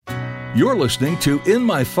You're listening to In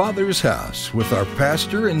My Father's House with our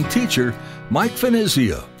pastor and teacher, Mike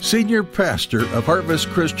Finizio, Senior Pastor of Harvest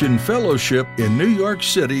Christian Fellowship in New York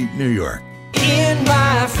City, New York. In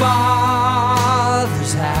my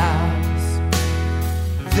Father's house,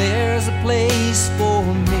 there's a place for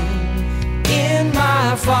me. In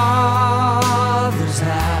my Father's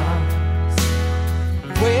house,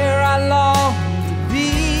 where I long to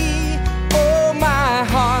be. Oh, my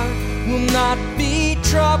heart will not be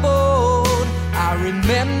troubled. I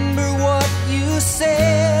remember what you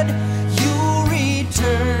said. You'll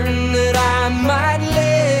return that I might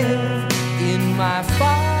live in my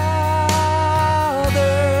Father's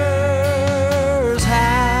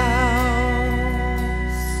house.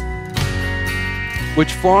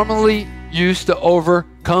 Which formerly used to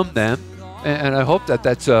overcome them. And I hope that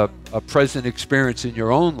that's a present experience in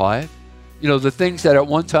your own life. You know, the things that at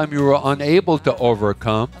one time you were unable to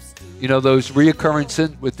overcome, you know, those reoccurring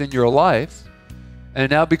sins within your life. And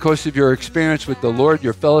now because of your experience with the Lord,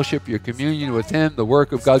 your fellowship, your communion with Him, the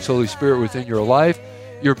work of God's Holy Spirit within your life,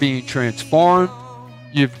 you're being transformed.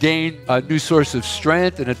 You've gained a new source of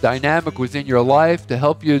strength and a dynamic within your life to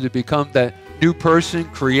help you to become that new person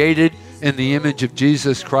created in the image of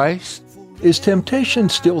Jesus Christ. Is temptation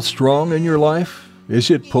still strong in your life? Is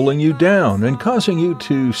it pulling you down and causing you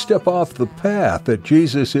to step off the path that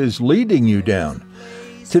Jesus is leading you down?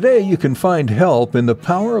 Today you can find help in the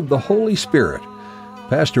power of the Holy Spirit.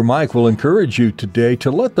 Pastor Mike will encourage you today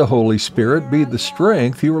to let the Holy Spirit be the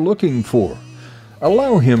strength you're looking for.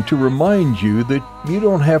 Allow Him to remind you that you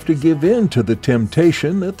don't have to give in to the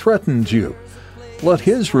temptation that threatens you. Let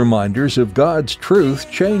His reminders of God's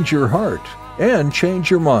truth change your heart and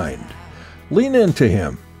change your mind. Lean into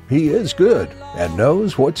Him. He is good and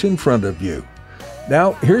knows what's in front of you.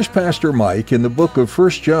 Now, here's Pastor Mike in the book of 1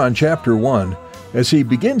 John chapter 1 as he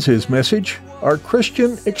begins his message, Our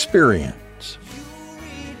Christian Experience.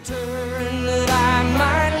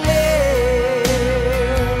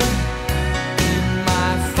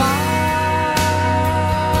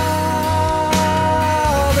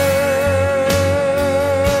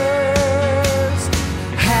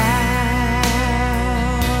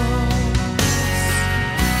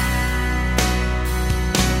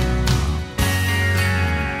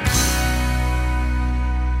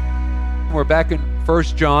 We're back in 1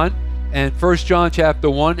 John and 1 John chapter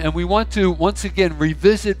 1, and we want to once again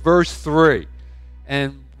revisit verse 3.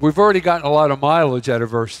 And we've already gotten a lot of mileage out of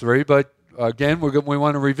verse 3, but again, we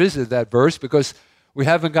want to revisit that verse because we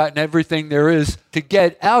haven't gotten everything there is to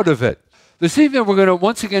get out of it. This evening, we're going to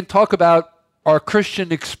once again talk about our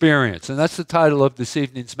Christian experience, and that's the title of this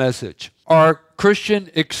evening's message, Our Christian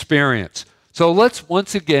Experience. So let's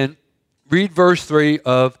once again read verse 3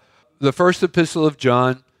 of the first epistle of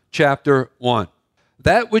John, Chapter 1.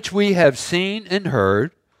 That which we have seen and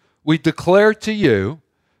heard, we declare to you,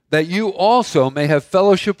 that you also may have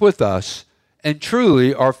fellowship with us, and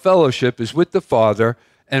truly our fellowship is with the Father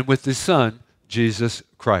and with His Son, Jesus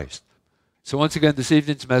Christ. So once again, this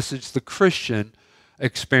evening's message, the Christian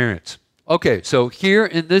experience. Okay, so here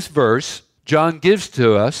in this verse, John gives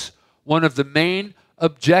to us one of the main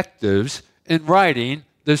objectives in writing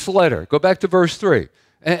this letter. Go back to verse 3.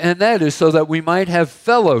 And that is so that we might have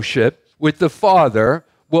fellowship with the Father,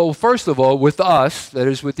 well, first of all, with us, that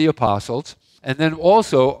is with the apostles, and then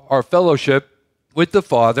also our fellowship with the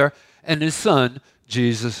Father and His Son,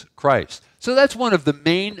 Jesus Christ. So that's one of the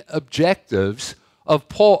main objectives of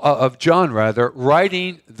John,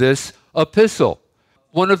 writing this epistle.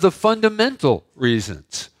 One of the fundamental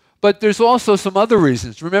reasons. But there's also some other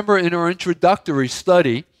reasons. Remember in our introductory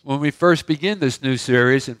study, when we first began this new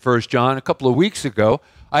series in 1 John a couple of weeks ago,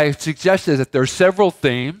 I suggested that there are several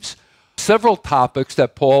themes, several topics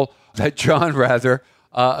that John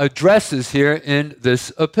addresses here in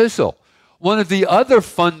this epistle. One of the other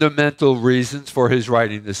fundamental reasons for his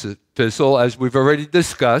writing this epistle, as we've already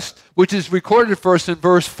discussed, which is recorded for us in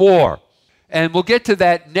verse 4. And we'll get to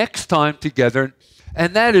that next time together,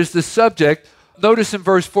 and that is the subject. Notice in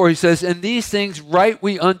verse 4 he says, "And these things write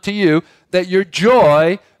we unto you, that your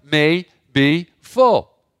joy may be full."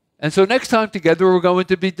 And so next time together we're going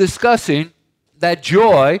to be discussing that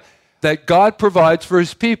joy that God provides for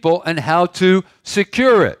His people and how to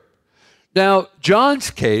secure it. Now, John's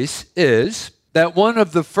case is that one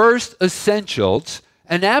of the first essentials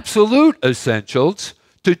and absolute essentials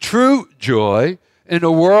to true joy in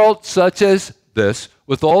a world such as this,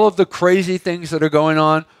 with all of the crazy things that are going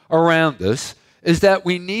on around us, is that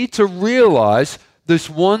we need to realize this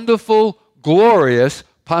wonderful, glorious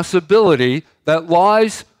possibility that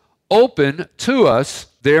lies open to us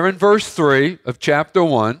there in verse 3 of chapter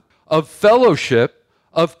 1 of fellowship,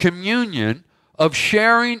 of communion, of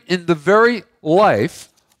sharing in the very life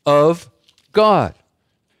of God.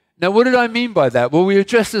 Now, what did I mean by that? Well, we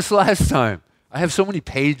addressed this last time. I have so many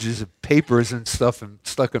pages of papers and stuff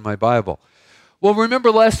stuck in my Bible. Well, remember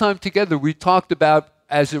last time together we talked about,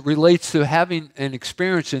 as it relates to having an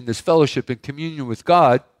experience in this fellowship and communion with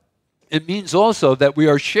God, it means also that we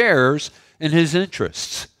are sharers in His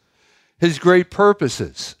interests, His great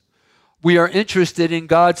purposes. We are interested in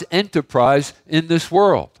God's enterprise in this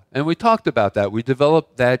world. And we talked about that. We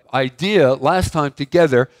developed that idea last time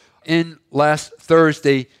together in last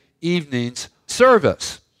Thursday evening's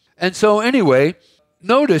service. And so anyway,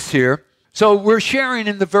 notice here, so we're sharing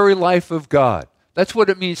in the very life of God. That's what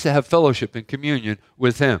it means to have fellowship and communion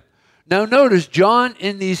with Him. Now notice, John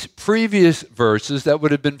in these previous verses, that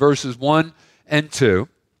would have been verses 1 and 2,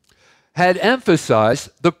 had emphasized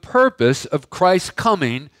the purpose of Christ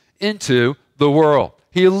coming into the world.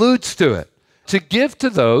 He alludes to it, to give to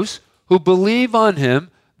those who believe on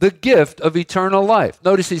Him the gift of eternal life.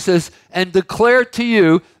 Notice he says, and declare to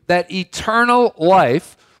you that eternal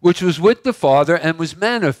life which was with the Father and was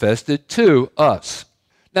manifested to us.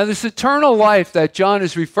 Now, this eternal life that John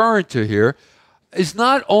is referring to here is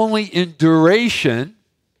not only in duration,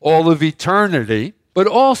 all of eternity, but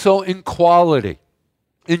also in quality.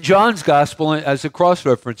 In John's gospel, as a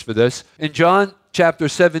cross-reference for this, in John chapter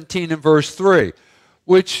 17 and verse 3,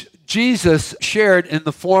 which Jesus shared in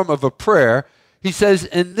the form of a prayer, he says,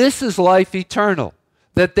 and this is life eternal,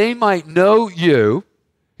 that they might know you.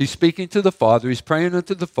 He's speaking to the Father, he's praying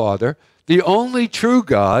unto the Father, the only true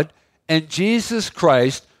God, and Jesus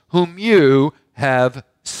Christ, whom you have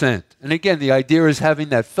sent. And again, the idea is having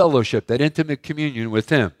that fellowship, that intimate communion with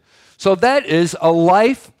Him. So that is a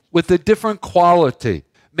life with a different quality,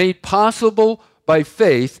 made possible by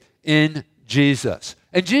faith in Jesus.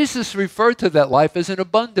 And Jesus referred to that life as an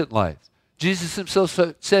abundant life. Jesus Himself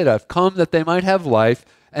said, I've come that they might have life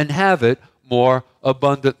and have it more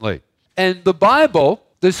abundantly. And the Bible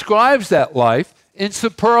describes that life in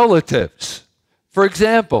superlatives. For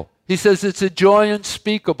example, He says it's a joy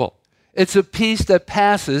unspeakable. It's a peace that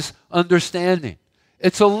passes understanding.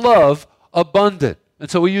 It's a love abundant. And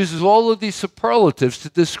so He uses all of these superlatives to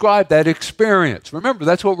describe that experience. Remember,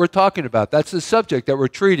 that's what we're talking about. That's the subject that we're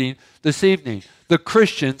treating this evening, the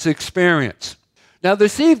Christian's experience. Now,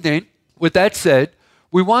 this evening, with that said,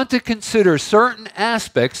 we want to consider certain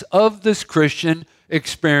aspects of this Christian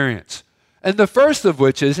experience. And the first of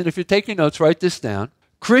which is, and if you're taking notes, write this down,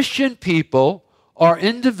 Christian people are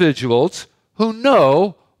individuals who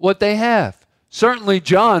know what they have. Certainly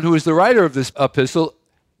John, who is the writer of this epistle,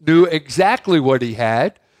 knew exactly what he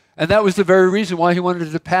had, and that was the very reason why he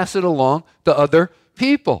wanted to pass it along to other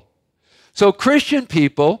people. So Christian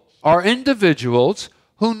people are individuals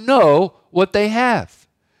who know what they have.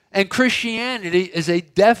 And Christianity is a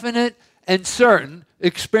definite and certain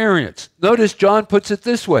experience. Notice John puts it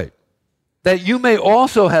this way, that you may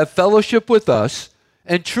also have fellowship with us,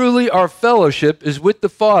 and truly our fellowship is with the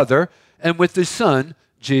Father and with His Son,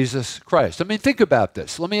 Jesus Christ. I mean, think about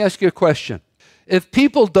this. Let me ask you a question. If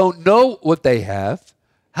people don't know what they have,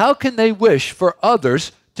 how can they wish for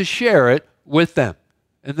others to share it with them?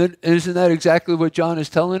 And then, isn't that exactly what John is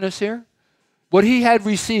telling us here? What he had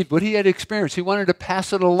received, what he had experienced, he wanted to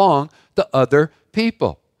pass it along to other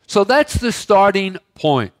people. So that's the starting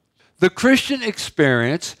point. The Christian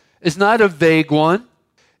experience is not a vague one.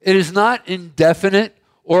 It is not indefinite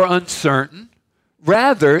or uncertain.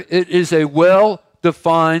 Rather, it is a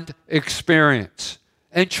well-defined experience.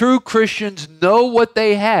 And true Christians know what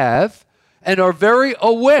they have and are very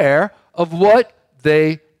aware of what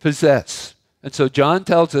they possess. And so John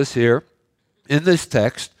tells us here in this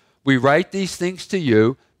text, we write these things to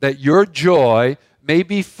you that your joy may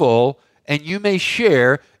be full and you may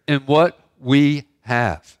share in what we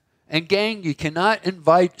have. And gang, you cannot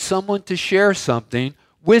invite someone to share something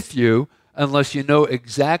with you unless you know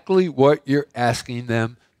exactly what you're asking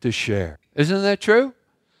them to share. Isn't that true?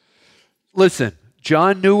 Listen,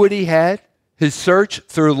 John knew what he had. His search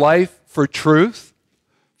through life for truth,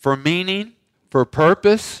 for meaning, for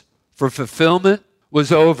purpose, for fulfillment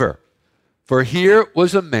was over. For here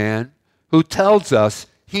was a man who tells us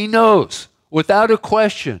he knows without a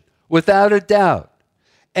question, without a doubt.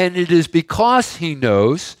 And it is because he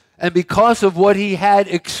knows and because of what he had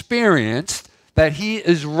experienced that he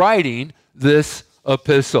is writing this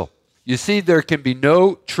epistle. You see, there can be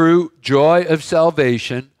no true joy of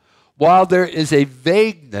salvation while there is a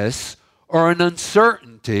vagueness or an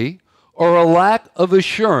uncertainty or a lack of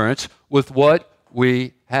assurance with what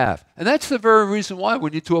we have. And that's the very reason why we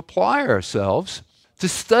need to apply ourselves to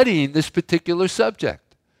studying this particular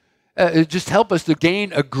subject. just help us to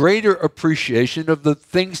gain a greater appreciation of the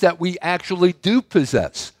things that we actually do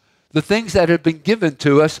possess, the things that have been given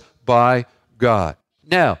to us by God.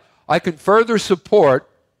 Now, I can further support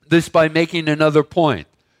this by making another point,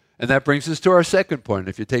 and that brings us to our second point.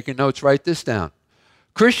 If you're taking notes, write this down.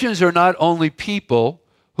 Christians are not only people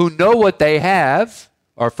who know what they have,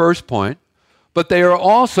 our first point, but they are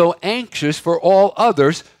also anxious for all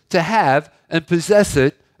others to have and possess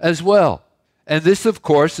it as well. And this, of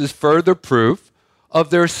course, is further proof of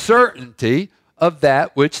their certainty of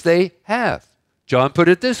that which they have. John put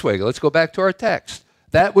it this way. Let's go back to our text.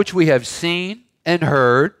 That which we have seen and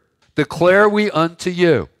heard, declare we unto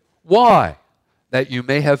you. Why? That you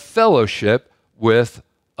may have fellowship with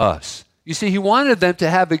us. You see, he wanted them to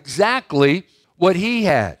have exactly what he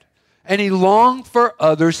had, and he longed for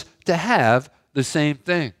others to have the same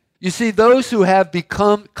thing. You see, those who have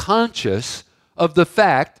become conscious of the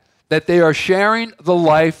fact that they are sharing the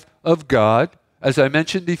life of God, as I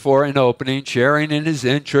mentioned before in opening, sharing in his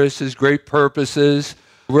interests, his great purposes.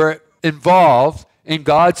 We're involved in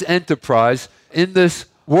God's enterprise in this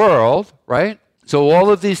world, right? So all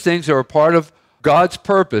of these things are a part of God's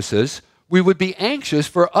purposes. We would be anxious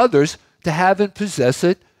for others to have and possess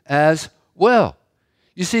it as well.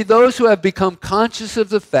 You see, those who have become conscious of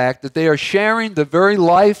the fact that they are sharing the very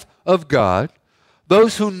life of God,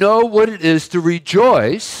 those who know what it is to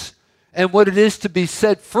rejoice and what it is to be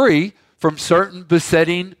set free from certain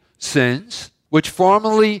besetting sins, which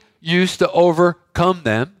formerly used to overcome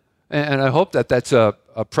them, and I hope that that's a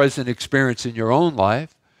present experience in your own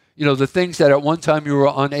life. You know, the things that at one time you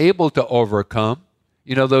were unable to overcome,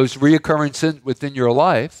 you know, those reoccurring sins within your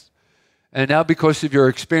life. And now because of your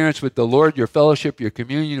experience with the Lord, your fellowship, your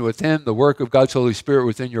communion with him, the work of God's Holy Spirit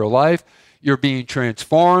within your life, you're being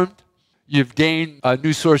transformed. You've gained a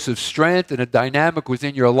new source of strength and a dynamic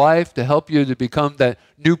within your life to help you to become that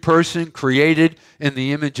new person created in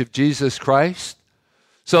the image of Jesus Christ.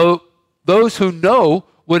 So those who know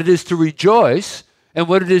what it is to rejoice and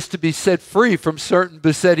what it is to be set free from certain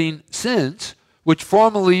besetting sins, which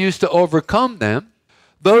formerly used to overcome them,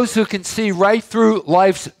 those who can see right through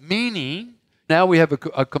life's meaning, now we have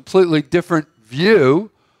a completely different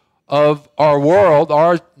view of our world.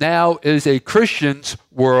 Ours now is a Christian's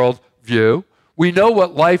world view. We know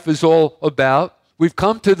what life is all about. We've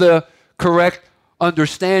come to the correct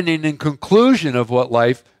understanding and conclusion of what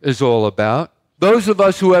life is all about. Those of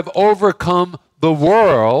us who have overcome the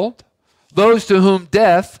world, those to whom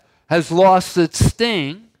death has lost its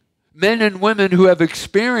sting, men and women who have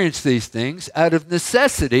experienced these things out of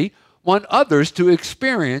necessity want others to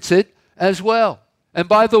experience it as well. And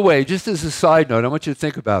by the way, just as a side note, I want you to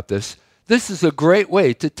think about this. This is a great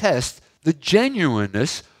way to test the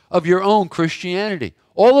genuineness of your own Christianity.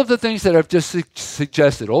 All of the things that I've just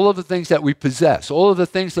suggested, all of the things that we possess, all of the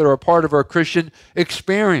things that are a part of our Christian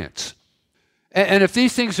experience. And if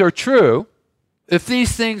these things are true, if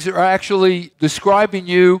these things are actually describing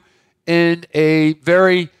you in a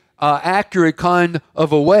very accurate kind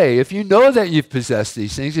of a way, if you know that you've possessed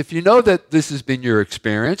these things, if you know that this has been your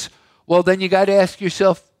experience, well, then you got to ask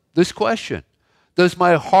yourself this question. Does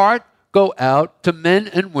my heart go out to men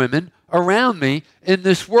and women around me in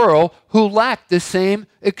this world who lack the same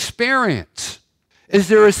experience? Is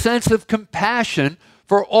there a sense of compassion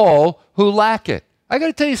for all who lack it? I got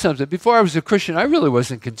to tell you something. Before I was a Christian, I really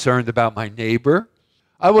wasn't concerned about my neighbor.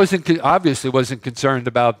 I obviously wasn't concerned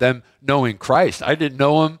about them knowing Christ. I didn't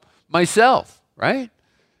know him myself, right?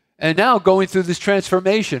 And now going through this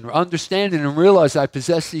transformation, understanding and realize I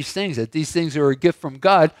possess these things, that these things are a gift from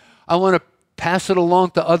God, I want to pass it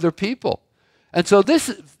along to other people. And so this,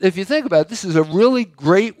 if you think about it, this is a really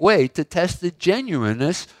great way to test the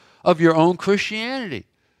genuineness of your own Christianity.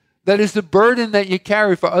 That is the burden that you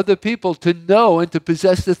carry for other people to know and to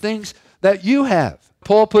possess the things that you have.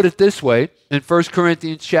 Paul put it this way in 1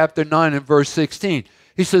 Corinthians chapter 9 and verse 16.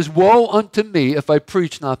 He says, "Woe unto me if I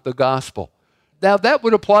preach not the gospel." Now that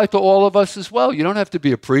would apply to all of us as well. You don't have to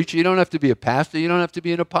be a preacher. You don't have to be a pastor. You don't have to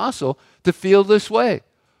be an apostle to feel this way.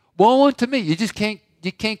 Woe unto me. You just can't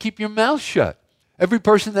keep your mouth shut. Every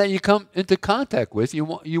person that you come into contact with, you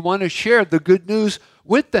want to share the good news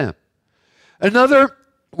with them. In other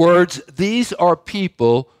words, these are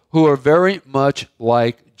people who are very much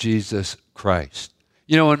like Jesus Christ.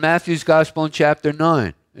 You know, in Matthew's Gospel in chapter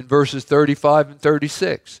 9, in verses 35 and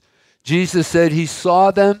 36, Jesus said he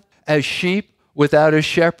saw them as sheep without a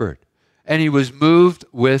shepherd, and he was moved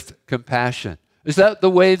with compassion. Is that the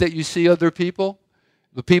way that you see other people?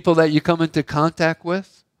 The people that you come into contact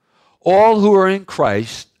with? All who are in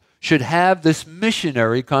Christ should have this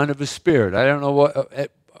missionary kind of a spirit. I don't know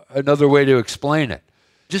what another way to explain it.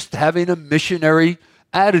 Just having a missionary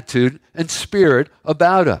attitude and spirit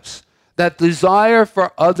about us. That desire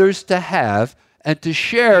for others to have and to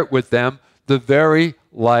share with them the very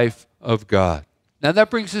life of God. Now that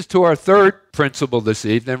brings us to our third principle this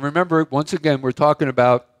evening. Remember, once again, we're talking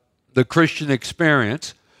about the Christian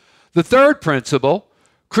experience. The third principle,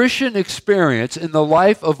 Christian experience in the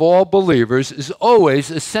life of all believers is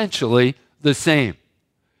always essentially the same.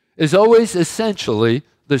 Is always essentially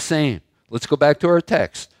the same. Let's go back to our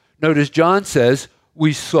text. Notice John says,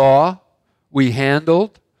 we saw, we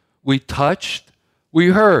handled, we touched, we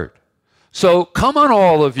heard. So come on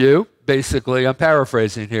all of you, basically, I'm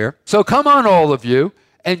paraphrasing here. So come on all of you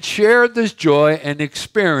and share this joy and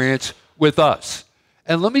experience with us.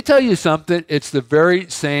 And let me tell you something, it's the very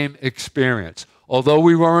same experience. Although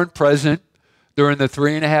we weren't present during the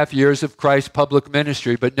 3.5 years of Christ's public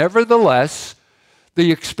ministry, but nevertheless,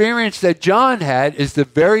 the experience that John had is the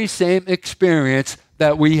very same experience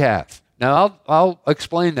that we have. Now, I'll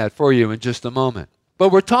explain that for you in just a moment. But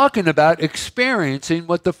we're talking about experiencing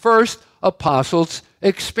what the first apostles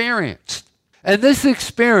experienced. And this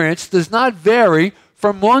experience does not vary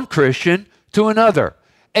from one Christian to another.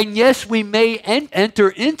 And yes, we may enter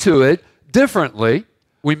into it differently.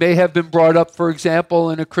 We may have been brought up, for example,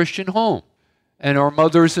 in a Christian home. And our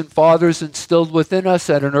mothers and fathers instilled within us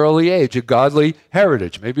at an early age a godly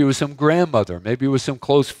heritage. Maybe it was some grandmother. Maybe it was some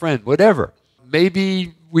close friend, whatever.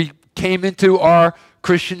 Maybe we came into our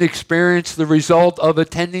Christian experience the result of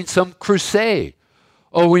attending some crusade.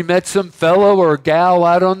 Or we met some fellow or gal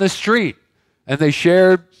out on the street and they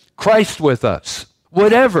shared Christ with us.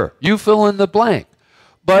 Whatever, you fill in the blank.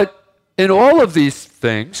 But in all of these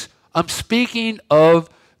things, I'm speaking of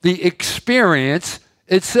the experience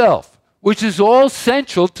itself, which is all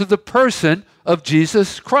central to the person of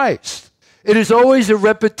Jesus Christ. It is always a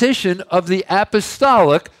repetition of the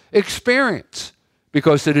apostolic experience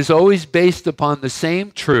because it is always based upon the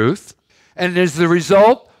same truth and is the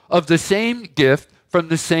result of the same gift from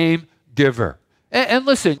the same giver. And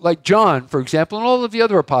listen, like John, for example, and all of the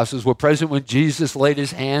other apostles were present when Jesus laid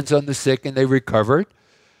his hands on the sick and they recovered.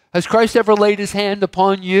 Has Christ ever laid his hand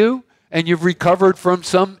upon you and you've recovered from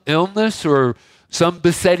some illness or some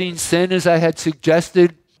besetting sin, as I had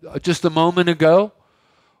suggested just a moment ago?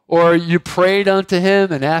 Or you prayed unto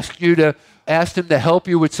him and asked him to help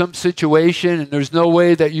you with some situation and there's no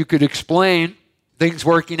way that you could explain things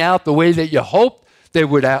working out the way that you hoped they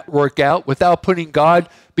would work out without putting God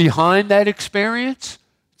behind that experience?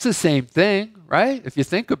 It's the same thing, right? If you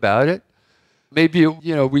think about it. Maybe,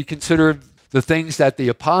 we consider the things that the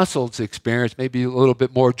apostles experienced maybe a little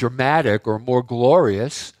bit more dramatic or more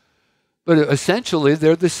glorious, but essentially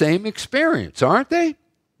they're the same experience, aren't they?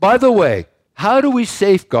 By the way, how do we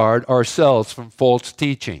safeguard ourselves from false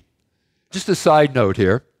teaching? Just a side note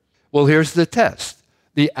here. Well, here's the test.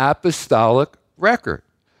 The apostolic record.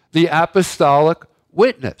 The apostolic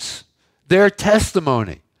witness. Their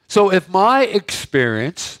testimony. So if my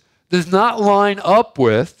experience does not line up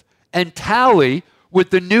with and tally with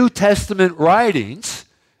the New Testament writings,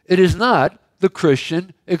 it is not the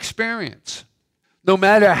Christian experience. No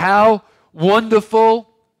matter how wonderful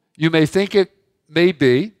you may think it may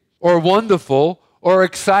be, or wonderful or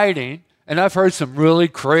exciting, and I've heard some really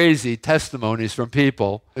crazy testimonies from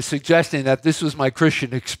people suggesting that this was my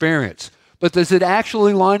Christian experience. But does it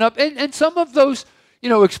actually line up? And some of those,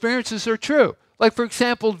 experiences are true. Like, for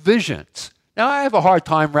example, visions. Now, I have a hard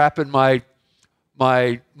time wrapping my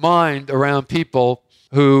mind around people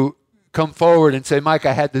who come forward and say, Mike,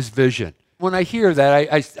 I had this vision. When I hear that,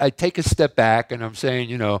 I take a step back and I'm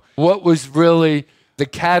saying, what was really the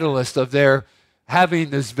catalyst of their having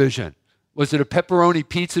this vision? Was it a pepperoni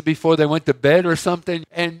pizza before they went to bed or something?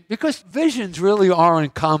 And because visions really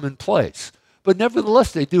aren't commonplace, but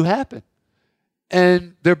nevertheless, they do happen.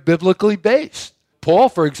 And they're biblically based. Paul,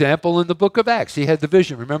 for example, in the book of Acts, he had the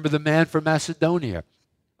vision. Remember the man from Macedonia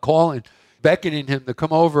calling, beckoning him to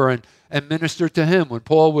come over and minister to him when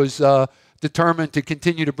Paul was determined to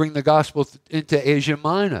continue to bring the gospel into Asia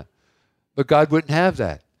Minor. But God wouldn't have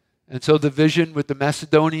that. And so the vision with the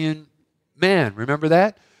Macedonian man, remember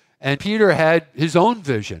that? And Peter had his own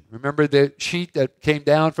vision. Remember the sheet that came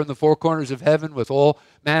down from the four corners of heaven with all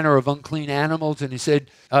manner of unclean animals? And he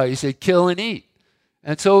said, kill and eat.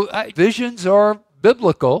 And so visions are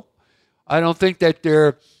biblical. I don't think that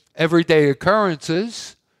they're everyday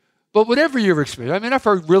occurrences. But whatever your experience, I've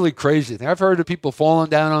heard really crazy things. I've heard of people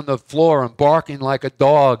falling down on the floor and barking like a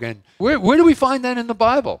dog. And where do we find that in the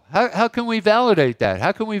Bible? How can we validate that?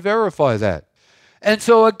 How can we verify that? And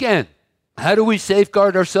so again, how do we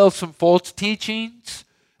safeguard ourselves from false teachings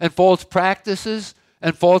and false practices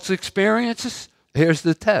and false experiences? Here's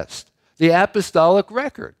the test. The apostolic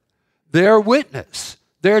record. Their witness.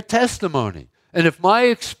 their testimony. And if my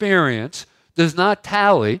experience does not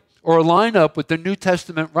tally or line up with the New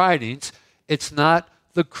Testament writings, it's not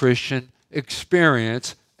the Christian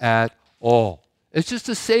experience at all. It's just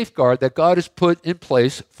a safeguard that God has put in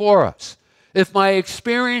place for us. If my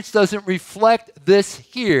experience doesn't reflect this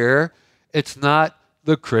here, it's not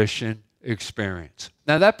the Christian experience.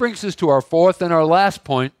 Now that brings us to our fourth and our last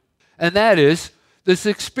point, and that is this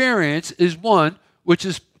experience is one which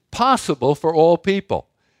is possible for all people.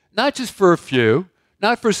 Not just for a few,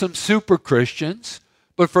 not for some super Christians,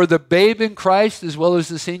 but for the babe in Christ as well as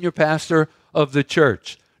the senior pastor of the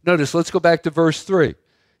church. Notice, let's go back to verse 3.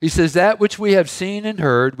 He says, that which we have seen and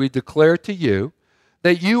heard we declare to you,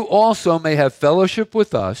 that you also may have fellowship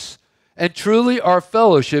with us, and truly our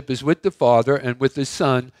fellowship is with the Father and with His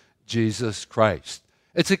Son, Jesus Christ.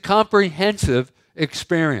 It's a comprehensive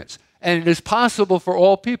experience, and it is possible for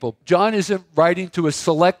all people. John isn't writing to a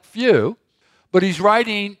select few, but he's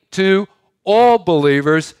writing to all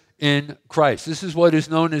believers in Christ. This is what is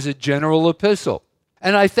known as a general epistle.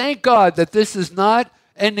 And I thank God that this is not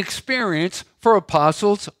an experience for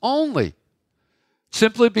apostles only,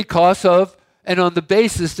 simply because of and on the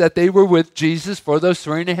basis that they were with Jesus for those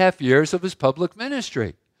 3.5 years of his public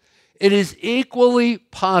ministry. It is equally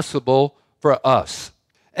possible for us.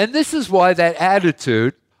 And this is why that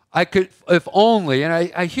attitude, I could, if only,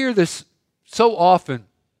 and I hear this so often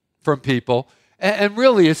from people, and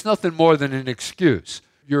really it's nothing more than an excuse.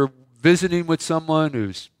 You're visiting with someone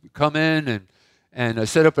who's come in and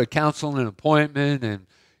set up a counseling appointment, and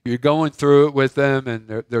you're going through it with them,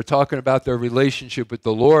 and they're talking about their relationship with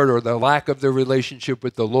the Lord or the lack of their relationship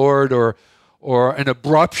with the Lord or an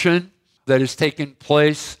abruption that has taken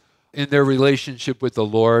place in their relationship with the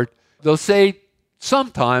Lord. They'll say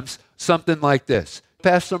sometimes something like this,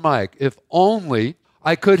 Pastor Mike, if only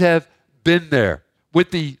I could have been there with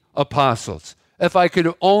the apostles, if I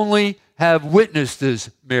could only have witnessed his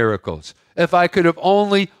miracles, if I could have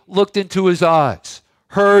only looked into his eyes,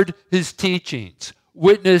 heard his teachings,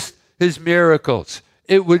 witnessed his miracles,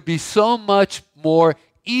 it would be so much more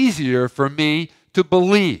easier for me to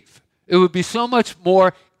believe. It would be so much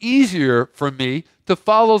more easier for me to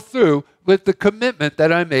follow through with the commitment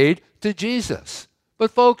that I made to Jesus.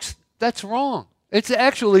 But folks, that's wrong. It's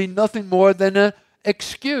actually nothing more than an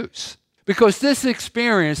excuse. Because this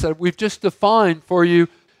experience that we've just defined for you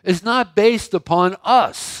is not based upon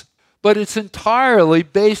us, but it's entirely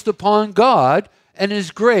based upon God and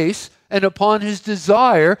His grace and upon His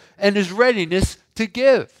desire and His readiness to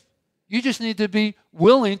give. You just need to be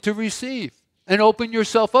willing to receive and open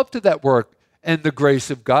yourself up to that work and the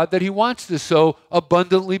grace of God that He wants to so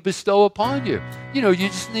abundantly bestow upon you. You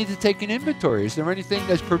just need to take an inventory. Is there anything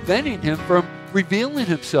that's preventing Him from revealing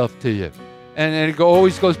Himself to you? And it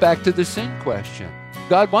always goes back to the sin question.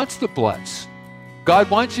 God wants to bless. God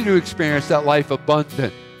wants you to experience that life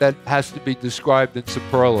abundant that has to be described in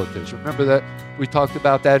superlatives. Remember that we talked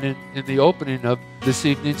about that in the opening of this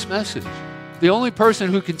evening's message. The only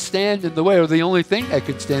person who can stand in the way, or the only thing that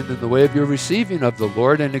can stand in the way of your receiving of the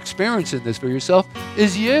Lord and experiencing this for yourself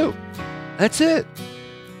is you. That's it.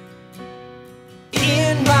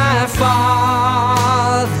 In my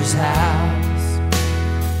Father's house,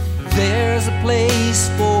 there's a place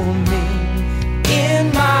for me.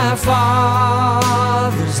 In my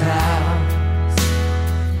Father's house,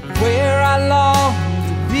 where I long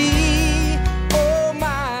to be. Oh,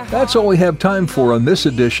 my. That's all we have time for on this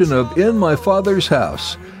edition of In My Father's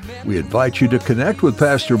House. We invite you to connect with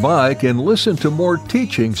Pastor Mike and listen to more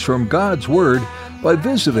teachings from God's Word by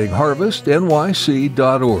visiting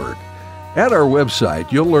harvestnyc.org. At our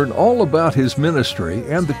website, you'll learn all about his ministry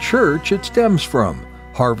and the church it stems from,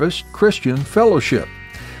 Harvest Christian Fellowship.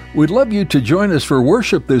 We'd love you to join us for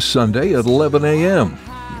worship this Sunday at 11 a.m.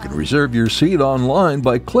 You can reserve your seat online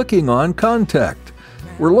by clicking on Contact.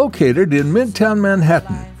 We're located in Midtown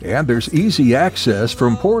Manhattan, and there's easy access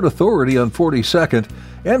from Port Authority on 42nd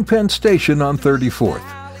and Penn Station on 34th.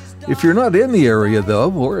 If you're not in the area,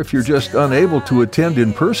 though, or if you're just unable to attend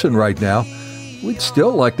in person right now, we'd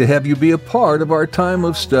still like to have you be a part of our time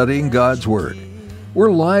of studying God's Word.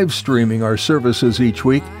 We're live streaming our services each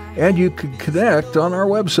week, and you can connect on our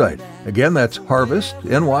website. Again, that's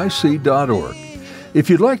harvestnyc.org. If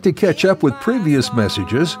you'd like to catch up with previous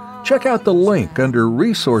messages, check out the link under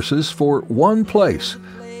Resources for One Place.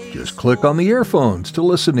 Just click on the earphones to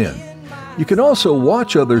listen in. You can also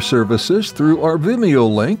watch other services through our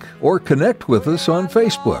Vimeo link or connect with us on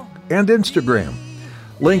Facebook and Instagram.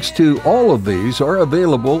 Links to all of these are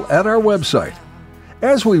available at our website.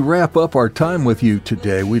 As we wrap up our time with you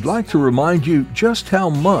today, we'd like to remind you just how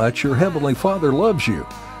much your Heavenly Father loves you.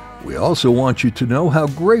 We also want you to know how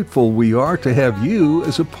grateful we are to have you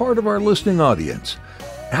as a part of our listening audience.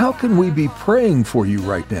 How can we be praying for you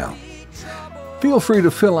right now? Feel free to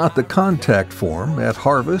fill out the contact form at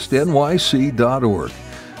harvestnyc.org.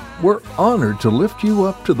 We're honored to lift you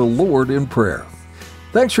up to the Lord in prayer.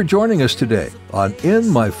 Thanks for joining us today on In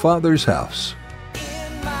My Father's House.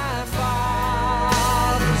 In my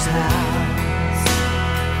Father's house,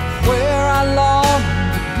 where I long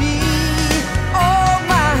to be, oh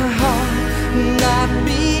my heart, not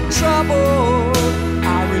be troubled.